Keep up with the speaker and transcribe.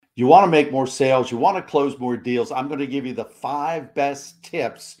You want to make more sales, you want to close more deals. I'm going to give you the 5 best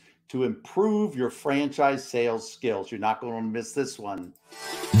tips to improve your franchise sales skills. You're not going to miss this one.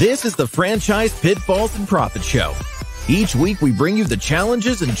 This is the Franchise Pitfalls and Profit Show. Each week, we bring you the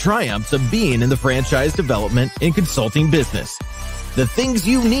challenges and triumphs of being in the franchise development and consulting business. The things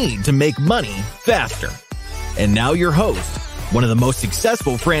you need to make money faster. And now your host, one of the most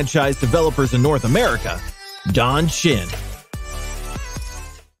successful franchise developers in North America, Don Shin.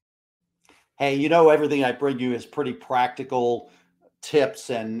 Hey, everything I bring you is pretty practical tips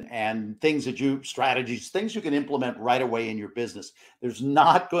and things strategies, things you can implement right away in your business. There's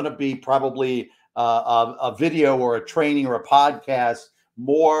not going to be probably a video or a training or a podcast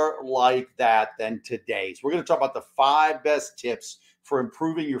more like that than today's. We're going to talk about the 5 best tips for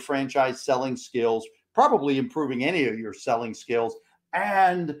improving your franchise selling skills, probably improving any of your selling skills,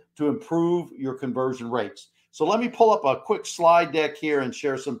 and to improve your conversion rates. So let me pull up a quick slide deck here and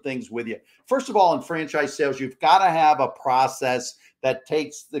share some things with you. First of all, in franchise sales, you've got to have a process that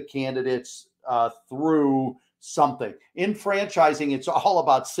takes the candidates through something. In franchising, it's all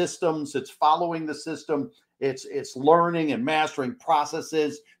about systems. It's following the system. It's learning and mastering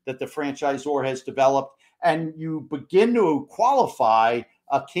processes that the franchisor has developed. And you begin to qualify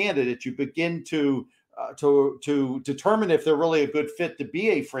a candidate. You begin to determine if they're really a good fit to be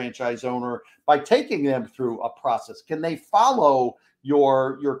a franchise owner by taking them through a process. Can they follow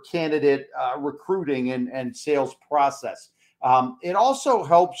your candidate recruiting and sales process? It also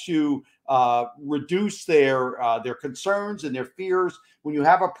helps you reduce their concerns and their fears when you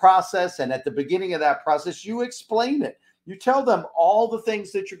have a process, and at the beginning of that process, you explain it. You tell them all the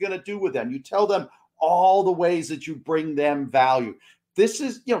things that you're going to do with them. You tell them all the ways that you bring them value. This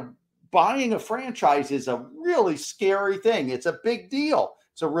is, buying a franchise is a really scary thing. It's a big deal.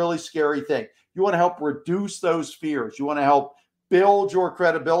 It's a really scary thing. You want to help reduce those fears. You want to help build your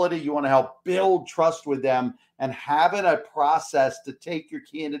credibility. You want to help build trust with them. And having a process to take your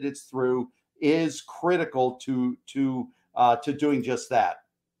candidates through is critical to doing just that.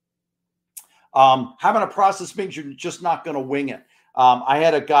 Having a process means you're just not going to wing it. I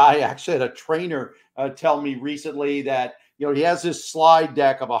had a guy, actually had a trainer tell me recently that he has this slide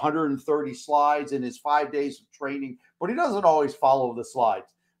deck of 130 slides in his 5 days of training, but he doesn't always follow the slides.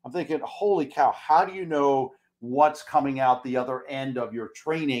 I'm thinking, holy cow, how do you know what's coming out the other end of your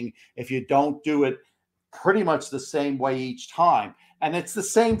training if you don't do it pretty much the same way each time? And it's the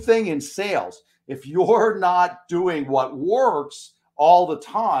same thing in sales. If you're not doing what works all the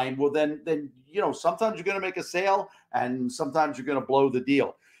time, well, then sometimes you're going to make a sale and sometimes you're going to blow the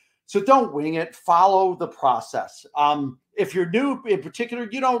deal. So don't wing it. Follow the process. If you're new in particular,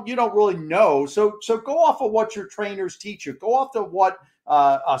 you don't really know. So go off of what your trainers teach you. Go off of what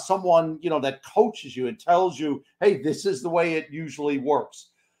someone that coaches you and tells you, hey, this is the way it usually works.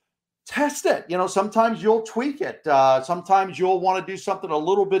 Test it. Sometimes you'll tweak it. Sometimes you'll want to do something a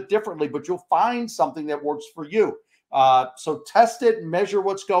little bit differently, but you'll find something that works for you. So test it, measure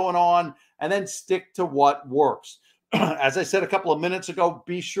what's going on, and then stick to what works. As I said a couple of minutes ago,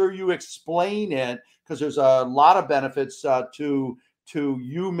 be sure you explain it, because there's a lot of benefits to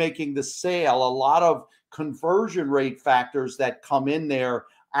you making the sale, a lot of conversion rate factors that come in there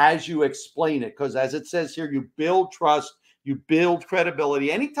as you explain it. Because as it says here, you build trust, you build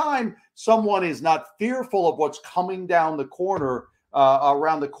credibility. Anytime someone is not fearful of what's coming down the corner,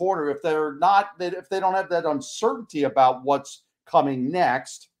 around the corner, if they don't have that uncertainty about what's coming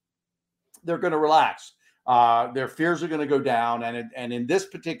next, they're going to relax. Their fears are going to go down, and in this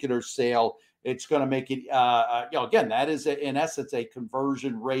particular sale, it's going to make it. Again, that is in essence a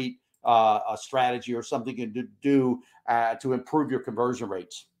conversion rate a strategy or something you can do to improve your conversion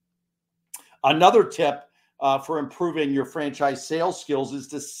rates. Another tip for improving your franchise sales skills is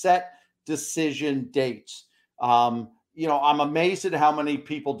to set decision dates. I'm amazed at how many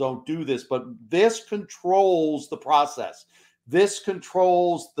people don't do this, but this controls the process. This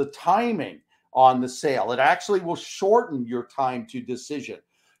controls the timing on the sale. It actually will shorten your time to decision.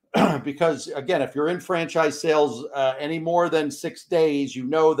 Because again, if you're in franchise sales any more than 6 days, you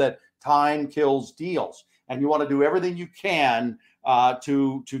know that time kills deals, and you want to do everything you can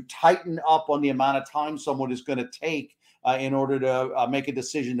to tighten up on the amount of time someone is going to take in order to make a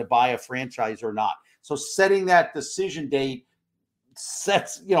decision to buy a franchise or not. So setting that decision date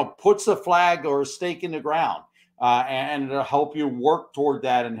puts a flag or a stake in the ground, and it'll help you work toward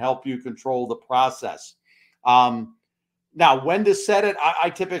that and help you control the process. Now, when to set it, I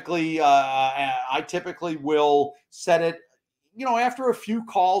typically will set it, after a few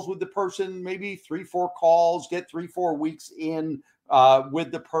calls with the person, maybe 3-4 calls, get 3-4 weeks in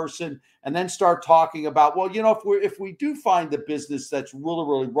with the person, and then start talking about, well, if we do find the business that's really,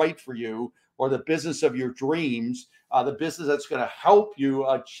 really right for you, or the business of your dreams, the business that's going to help you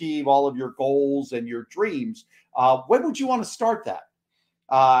achieve all of your goals and your dreams, when would you want to start that?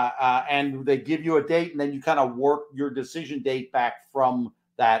 And they give you a date, and then you kind of work your decision date back from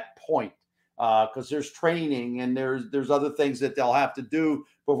that point. Because there's training and there's other things that they'll have to do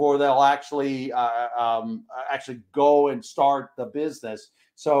before they'll actually go and start the business.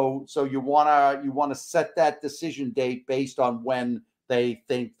 So you wanna set that decision date based on when they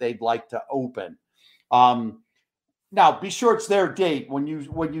think they'd like to open. Now be sure it's their date when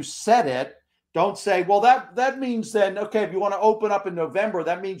you set it. Don't say, well, that means then, okay, if you want to open up in November,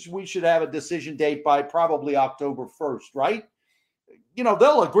 that means we should have a decision date by probably October 1st, right?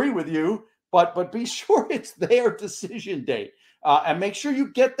 They'll agree with you. But be sure it's their decision date, and make sure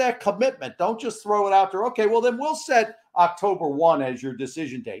you get that commitment. Don't just throw it out there. Okay, well, then we'll set October 1 as your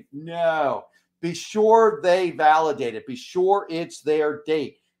decision date. No, be sure they validate it. Be sure it's their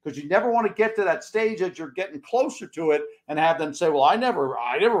date, because you never want to get to that stage as you're getting closer to it and have them say, well, I never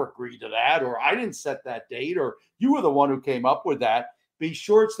agreed to that, or I didn't set that date, or you were the one who came up with that. Be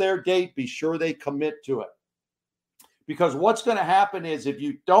sure it's their date. Be sure they commit to it. Because what's going to happen is, if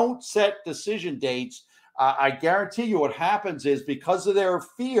you don't set decision dates, I guarantee you what happens is, because of their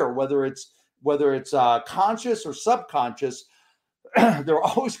fear, whether it's conscious or subconscious, they're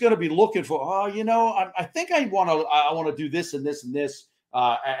always going to be looking for, I think I want to do this and this and this,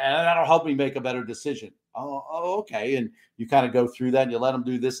 and that'll help me make a better decision. Oh, okay. And you kind of go through that, and you let them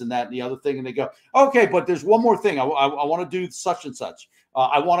do this and that and the other thing, and they go, okay, but there's one more thing. I want to do such and such.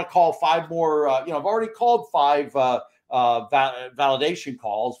 I want to call 5 more. I've already called 5 validation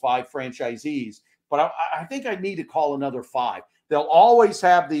calls, 5 franchisees, but I think I need to call another 5. They'll always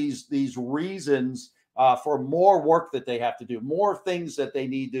have these reasons for more work that they have to do, more things that they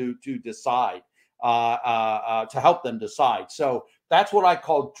need to decide, to help them decide. So that's what I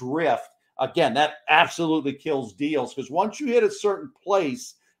call drift. Again, that absolutely kills deals, because once you hit a certain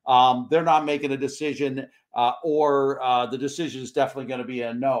place, they're not making a decision, or the decision is definitely going to be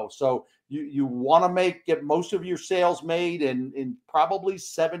a no. So you want to get most of your sales made in probably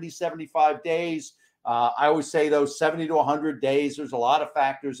 70, 75 days. I always say those 70 to 100 days. There's a lot of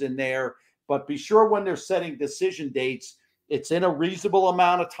factors in there, but be sure when they're setting decision dates, it's in a reasonable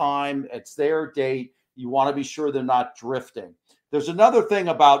amount of time. It's their date. You want to be sure they're not drifting. There's another thing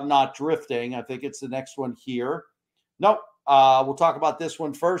about not drifting. I think it's the next one here. Nope. We'll talk about this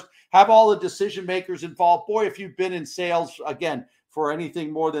one first. Have all the decision makers involved. Boy, if you've been in sales, again, for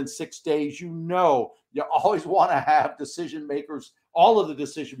anything more than 6 days, you always want to have decision makers, all of the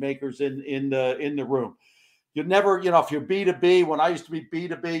decision makers in the room. You never, if you're B2B, when I used to be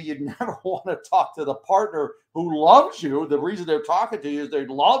B2B, you'd never want to talk to the partner who loves you. The reason they're talking to you is they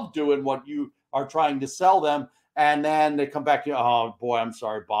love doing what you are trying to sell them. And then they come back to you, oh boy, I'm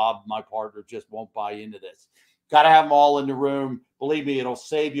sorry, Bob, my partner just won't buy into this. Got to have them all in the room. Believe me, it'll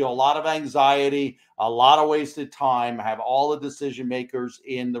save you a lot of anxiety, a lot of wasted time. Have all the decision makers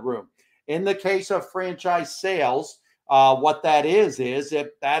in the room. In the case of franchise sales, what that is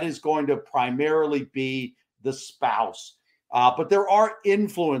that is going to primarily be the spouse. But there are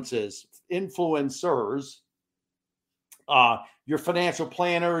influencers, your financial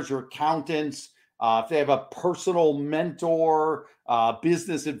planners, your accountants, if they have a personal mentor,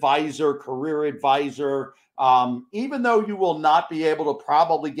 business advisor, career advisor, even though you will not be able to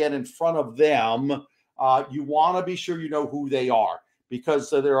probably get in front of them, you want to be sure you know who they are,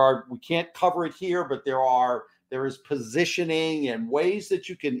 because we can't cover it here, but there is positioning and ways that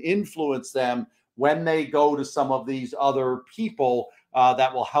you can influence them when they go to some of these other people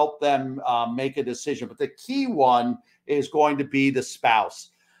that will help them make a decision. But the key one is going to be the spouse.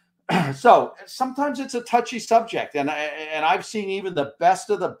 So sometimes it's a touchy subject, and I've seen even the best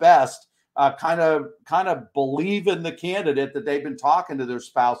of the best kind of believe in the candidate that they've been talking to their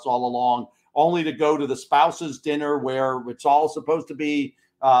spouse all along, only to go to the spouse's dinner where it's all supposed to be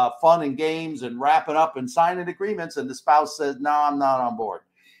fun and games and wrapping up and signing agreements, and the spouse says, no, I'm not on board.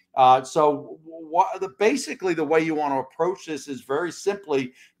 Basically the way you want to approach this is very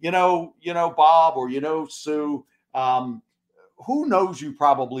simply, Bob, or Sue, who knows you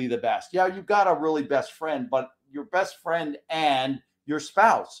probably the best? Yeah, you've got a really best friend, but your best friend and your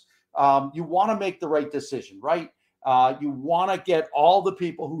spouse, you want to make the right decision, right? You want to get all the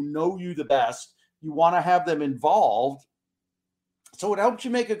people who know you the best. You want to have them involved, so it helps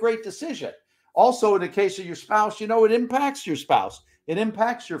you make a great decision. Also, in the case of your spouse, it impacts your spouse. It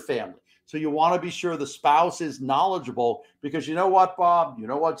impacts your family. So you want to be sure the spouse is knowledgeable, because you know what, Bob, you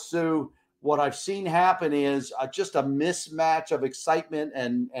know what, Sue, what I've seen happen is just a mismatch of excitement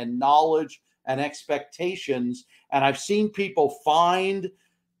and knowledge and expectations. And I've seen people find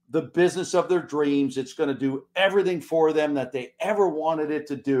the business of their dreams. It's going to do everything for them that they ever wanted it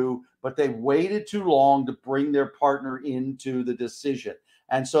to do, but they waited too long to bring their partner into the decision.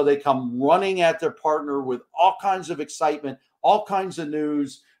 And so they come running at their partner with all kinds of excitement, all kinds of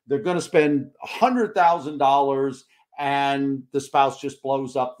news. They're going to spend $100,000 and the spouse just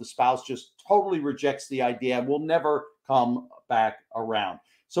blows up. The spouse just totally rejects the idea and will never come back around.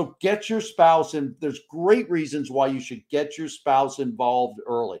 So get your spouse, and there's great reasons why you should get your spouse involved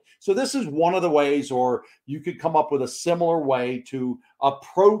early. So this is one of the ways, or you could come up with a similar way to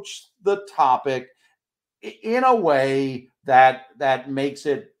approach the topic in a way that makes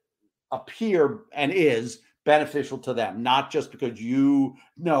it appear and is beneficial to them, not just because you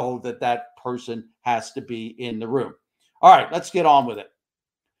know that person has to be in the room. All right, let's get on with it.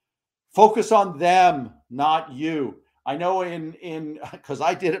 Focus on them, not you. I know because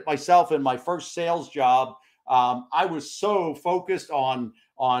I did it myself in my first sales job. I was so focused on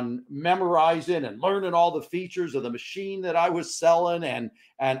memorizing and learning all the features of the machine that I was selling, and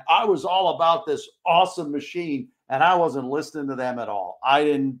I was all about this awesome machine, and I wasn't listening to them at all. I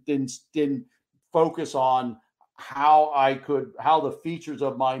didn't focus on how the features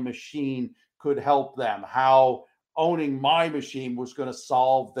of my machine could help them, how owning my machine was going to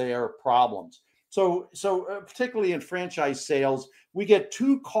solve their problems. So particularly in franchise sales, we get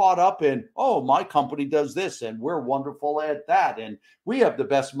too caught up in, oh, my company does this and we're wonderful at that, and we have the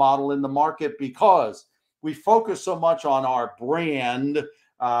best model in the market, because we focus so much on our brand.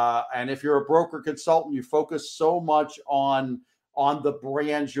 And if you're a broker consultant, you focus so much on the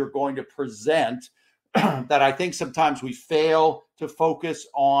brands you're going to present that I think sometimes we fail to focus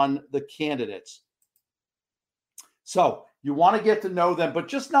on the candidates. So you want to get to know them, but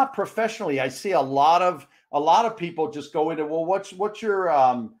just not professionally. I see a lot of people just go into, well, what's your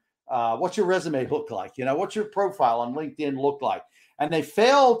resume look like? What's your profile on LinkedIn look like? And they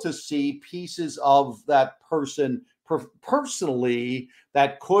fail to see pieces of that person personally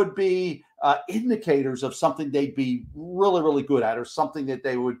that could be indicators of something they'd be really, really good at, or something that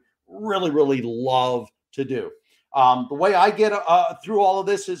they would really, really love to do. The way I get through all of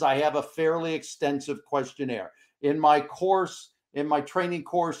this is I have a fairly extensive questionnaire. In my course, in my training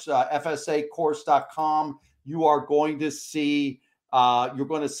course, fsacourse.com, you are going to see a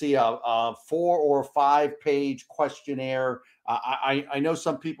 4 or 5 page questionnaire. I know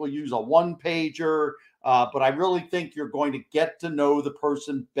some people use a 1-pager, but I really think you're going to get to know the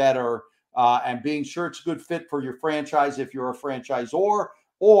person better, and being sure it's a good fit for your franchise if you're a franchisor,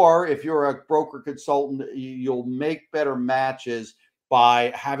 or if you're a broker consultant, you'll make better matches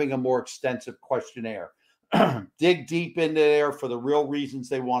by having a more extensive questionnaire. Dig deep into there for the real reasons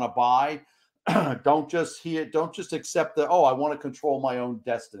they want to buy. Don't just accept that, oh, I want to control my own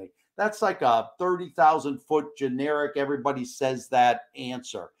destiny. That's like a 30,000-foot generic, everybody says that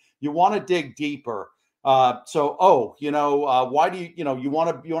answer. You want to dig deeper. Why do you want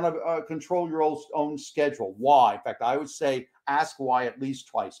to control your own schedule? Why? In fact, I would say ask why at least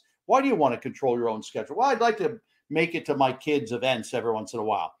twice. Why do you want to control your own schedule? Well, I'd like to make it to my kids' events every once in a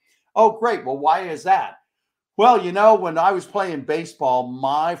while. Oh, great. Well, why is that? Well, when I was playing baseball,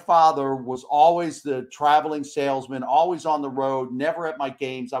 my father was always the traveling salesman, always on the road, never at my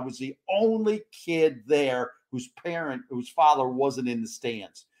games. I was the only kid there whose father wasn't in the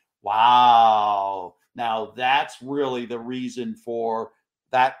stands. Wow. Now that's really the reason for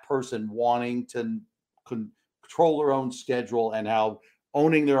that person wanting to control their own schedule, and how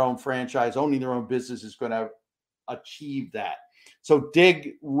owning their own franchise, owning their own business is going to achieve that. So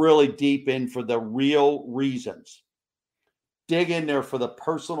dig really deep in for the real reasons. Dig in there for the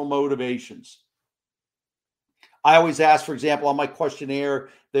personal motivations. I always ask, for example, on my questionnaire,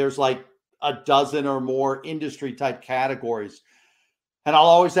 there's like a dozen or more industry type categories. And I'll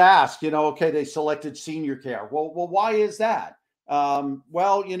always ask, okay, they selected senior care. Well, why is that? Both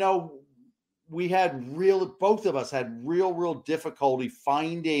of us had real difficulty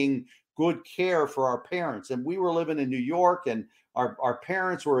finding good care for our parents. And we were living in New York, and our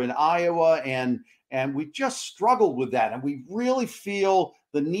parents were in Iowa, and we just struggled with that. And we really feel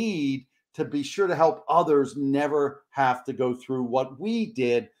the need to be sure to help others never have to go through what we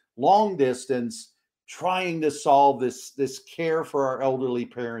did, long distance, trying to solve this care for our elderly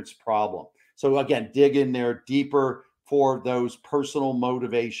parents problem. So again, dig in there deeper for those personal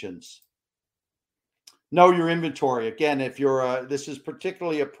motivations. Know your inventory. Again, if you're this is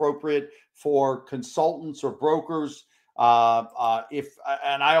particularly appropriate for consultants or brokers.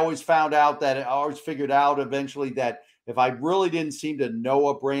 And I always found out that I always figured out eventually that if I really didn't seem to know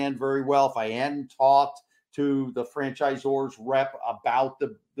a brand very well, if I hadn't talked to the franchisor's rep about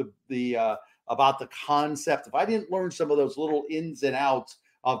about the concept, if I didn't learn some of those little ins and outs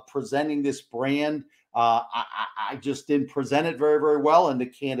of presenting this brand, I just didn't present it very, very well, and the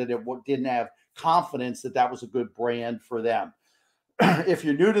candidate didn't have confidence that that was a good brand for them. If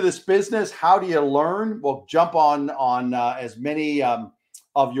you're new to this business, how do you learn? Well, jump on as many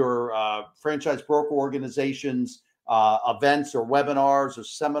of your franchise broker organizations events or webinars or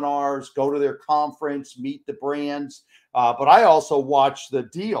seminars, go to their conference, meet the brands. But I also watch the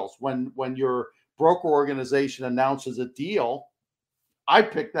deals. When your broker organization announces a deal, I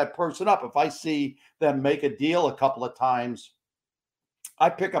pick that person up. If I see them make a deal a couple of times, I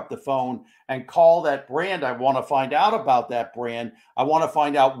pick up the phone and call that brand. I want to find out about that brand. I want to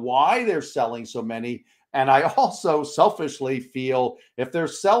find out why they're selling so many. And I also selfishly feel if they're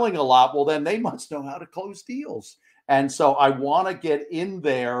selling a lot, well, then they must know how to close deals. And so I want to get in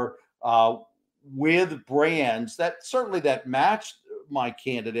there with brands that match my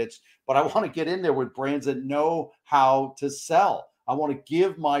candidates, but I want to get in there with brands that know how to sell. I want to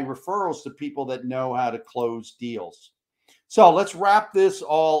give my referrals to people that know how to close deals. So let's wrap this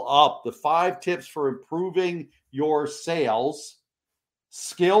all up. The 5 tips for improving your sales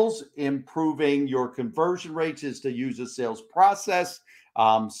skills, improving your conversion rates is to use a sales process,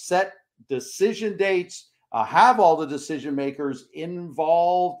 set decision dates, have all the decision makers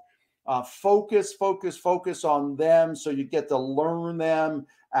involved, focus on them so you get to learn them.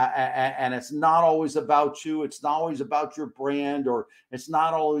 And it's not always about you. It's not always about your brand, or it's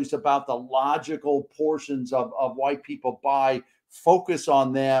not always about the logical portions of why people buy. Focus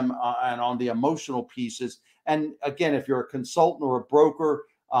on them and on the emotional pieces. And again, if you're a consultant or a broker,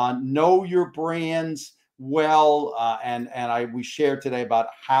 know your brands well. We shared today about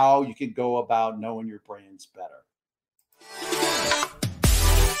how you can go about knowing your brands better.